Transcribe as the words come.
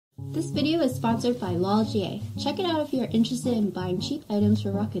This video is sponsored by LOLGA. Check it out if you're interested in buying cheap items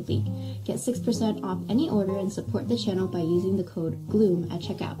for Rocket League. Get 6% off any order and support the channel by using the code GLOOM at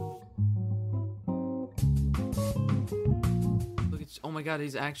checkout. Look, oh my god,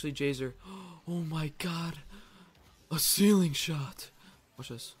 he's actually Jazer. Oh my god. A ceiling shot. Watch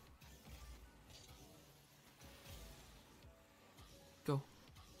this. Go.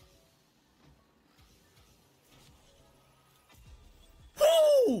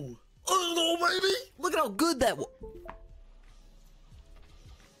 Woo! Oh, baby! Look at how good that was.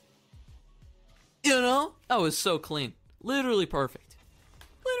 You know? That was so clean. Literally perfect.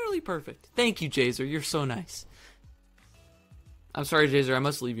 Literally perfect. Thank you, Jazer. You're so nice. I'm sorry, Jazer. I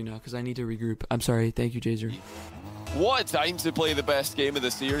must leave you now because I need to regroup. I'm sorry. Thank you, Jazer. What a time to play the best game of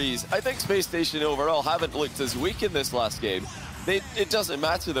the series. I think Space Station overall haven't looked as weak in this last game. It doesn't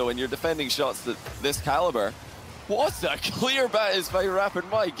matter though when you're defending shots at this caliber. What a clear bat is by Rapid.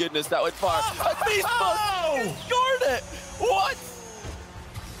 My goodness, that went far. And scored it! What?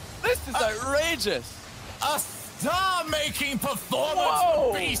 This is outrageous. A star-making performance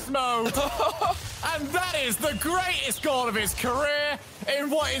for Beast Mode. And that is the greatest goal of his career in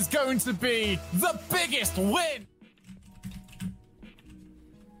what is going to be the biggest win.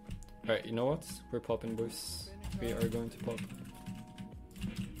 Alright, you know what? We're popping, boys. We are going to pop.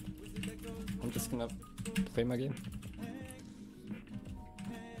 I'm just gonna play my game.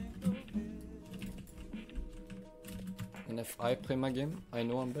 And if I play my game, I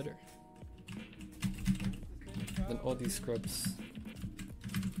know I'm better than all these scrubs.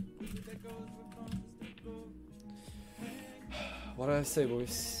 What do I say,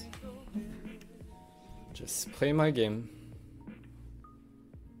 boys? Just play my game.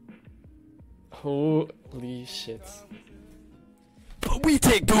 Holy shit. But we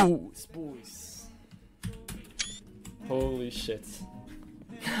take those, Boys. Holy shit.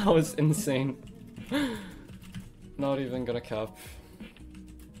 That was insane. Not even gonna cap.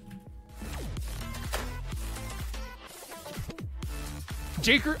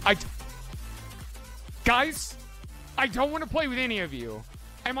 Jaker, guys, I don't want to play with any of you.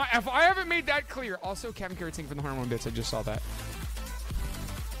 If I haven't made that clear. Also, Kevin Carroting from the Hormone Bits. I just saw that.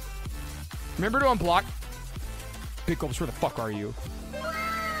 Remember to unblock. Big Gulps, where the fuck are you?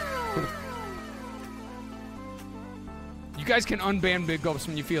 You guys can unban Big Gulps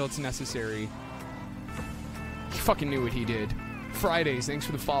when you feel it's necessary. He fucking knew what he did. Fridays, thanks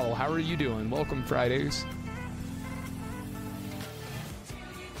for the follow. How are you doing? Welcome, Fridays.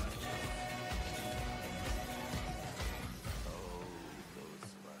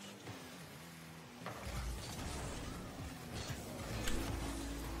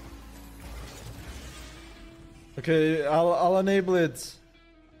 Okay, I'll enable it.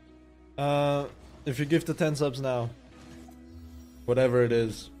 If you give the 10 subs now. Whatever it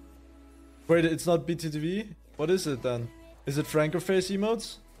is. Wait, it's not BTTV? What is it then? Is it Franco face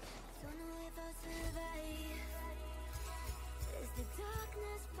emotes?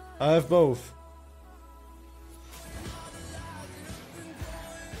 I have both.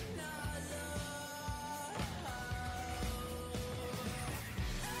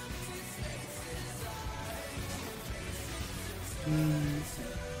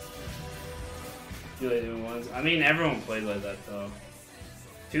 Ones. I mean, everyone played like that though.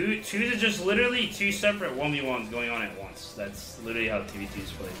 Two is just literally two separate 1v1s going on at once. That's literally how TV2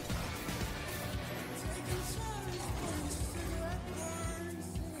 is played.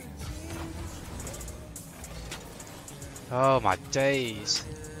 Oh my days.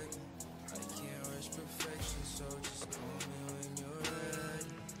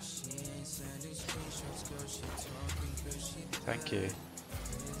 Thank you.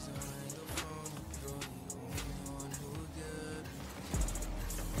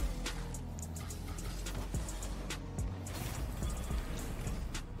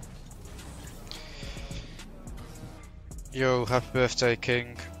 Yo, happy birthday,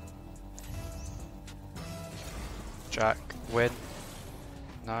 King. Jack, win.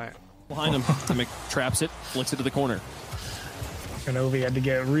 No. Behind him, Mick traps it, flicks it to the corner. Novi had to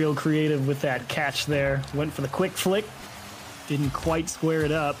get real creative with that catch there. Went for the quick flick, didn't quite square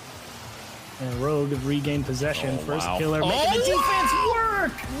it up. And Rogue regained possession. First killer making the defense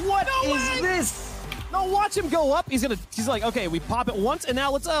work. What is this? No, watch him go up. He's like, okay, we pop it once, and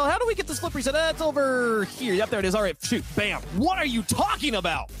now let's. How do we get the slippery set? That's over here. Yep, there it is. All right, shoot, bam. What are you talking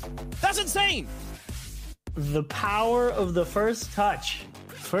about? That's insane. The power of the first touch.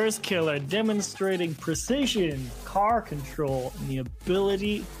 First killer demonstrating precision, car control, and the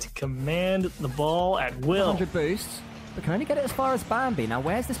ability to command the ball at will. 100 boosts. but can only get it as far as Bambi. Now,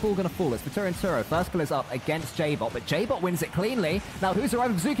 where's this ball going to fall? It's Turo. First kill is up against J-Bot, but J-Bot wins it cleanly. Now, who's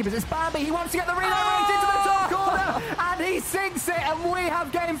arriving for Zookeepers? It's Bambi. He wants to get the redirect into the top corner, and he sinks it, and we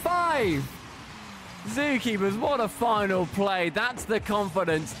have game 5. Zookeepers, what a final play. That's the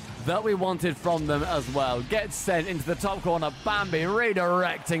confidence that we wanted from them as well. Gets sent into the top corner. Bambi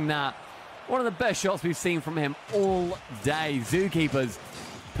redirecting that. One of the best shots we've seen from him all day. Zookeepers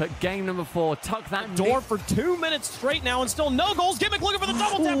put game number 4, tuck that door for 2 minutes straight now, and still no goals. Gimmick looking for the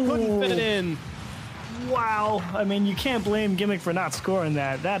double tap, couldn't fit it in. Wow. I mean, you can't blame Gimmick for not scoring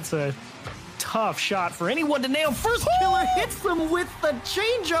that. That's a tough shot for anyone to nail. First killer hits them with the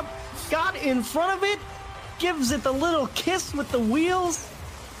changeup, got in front of it, gives it the little kiss with the wheels,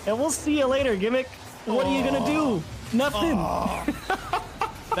 and we'll see you later, Gimmick. What are you gonna do? Nothing.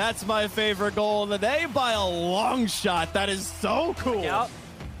 That's my favorite goal of the day by a long shot. That is so cool. Yep.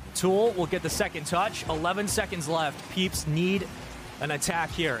 Tool will get the second touch. 11 seconds left. Peeps need an attack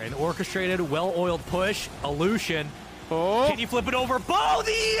here. An orchestrated, well-oiled push. Illusion. Oh. Can he flip it over both?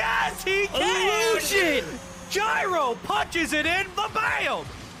 Yes, he can! Illusion! Gyro punches it in. Bam!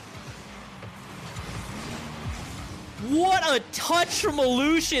 What a touch from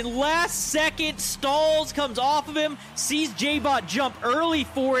Illusion. Last second, stalls, comes off of him, sees J-Bot jump early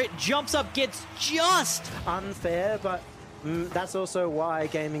for it, jumps up, gets just unfair, but that's also why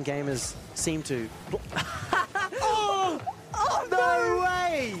gaming gamers seem to. Oh, no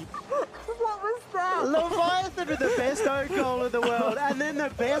way! What was that? Leviathan with the best own goal in the world, and then the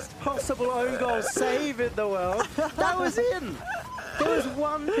best possible own goal save in the world. That was in. There was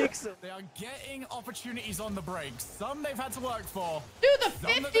one pixel. They are getting opportunities on the break. Some they've had to work for. Do the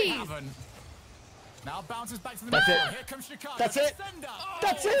some that they haven't. Now bounces back to the That's middle. it. Here comes Chicago. That's it.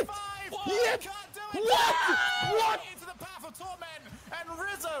 That's it. Yep. What? What? Into the path of torment, and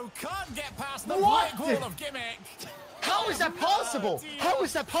Rizzo can't get past the What? black wall of Gimmick. How is that possible? How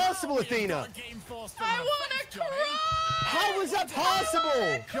is that possible, Athena? I wanna cry! How is that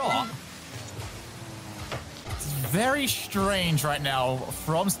possible? God. Very strange right now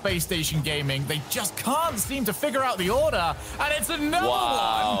from Space Station Gaming. They just can't seem to figure out the order, and it's another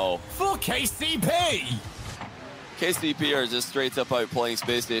one for KCP. KCP are just straight up outplaying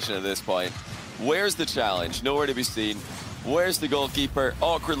Space Station at this point. Where's the challenge? Nowhere to be seen. Where's the goalkeeper?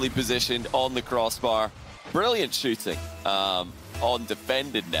 Awkwardly positioned on the crossbar. Brilliant shooting on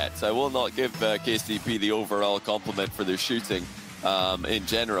defended nets. I will not give KCP the overall compliment for their shooting in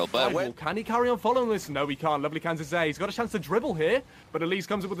general. But can he carry on following this? No, he can't. Lovely Cans is there. He's got a chance to dribble here, but Elise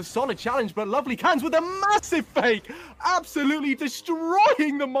comes up with a solid challenge. But Lovely Cans with a massive fake, absolutely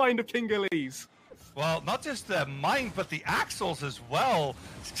destroying the mind of King Elise. Well, not just the mind, but the axles as well.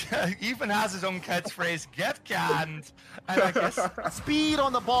 Even has his own catchphrase, get canned. And I guess speed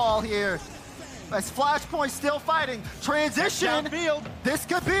on the ball here. As Flashpoint still fighting. Transition. Downfield. This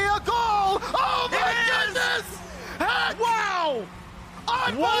could be a goal. Oh my goodness! Heck! Wow!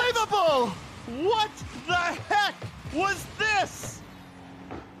 Unbelievable! What the heck was this?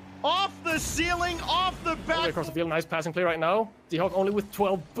 Off the ceiling, off the back. All the way across the field, nice passing play right now. D-Hawk only with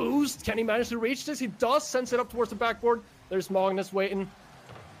 12 boost. Can he manage to reach this? He does, sends it up towards the backboard. There's Magnus waiting.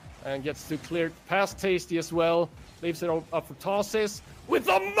 And gets to clear past Tasty as well. Leaves it up for tosses. With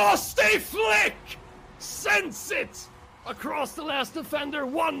a musty flick! Sends it across the last defender.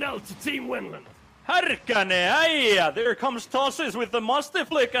 1-0 to Team Winland. Herkane, aia! There comes Tosses with the musty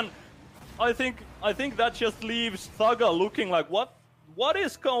flick, and I think that just leaves Thugga looking like, what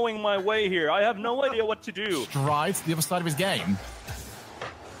is going my way here? I have no idea what to do. Strides to the other side of his game.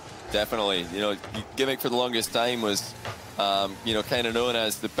 Definitely. You know, Gimmick for the longest time was, you know, kind of known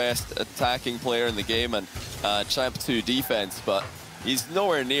as the best attacking player in the game and Champ 2 defense, but he's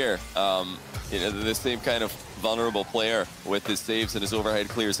nowhere near, you know, the same kind of vulnerable player with his saves and his overhead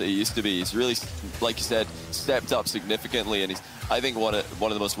clears that he used to be. He's really, like you said, stepped up significantly, and he's, I think, one of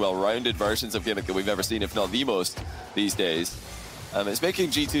the most well-rounded versions of Gimmick that we've ever seen, if not the most, these days. It's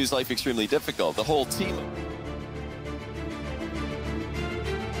making G2's life extremely difficult. The whole team.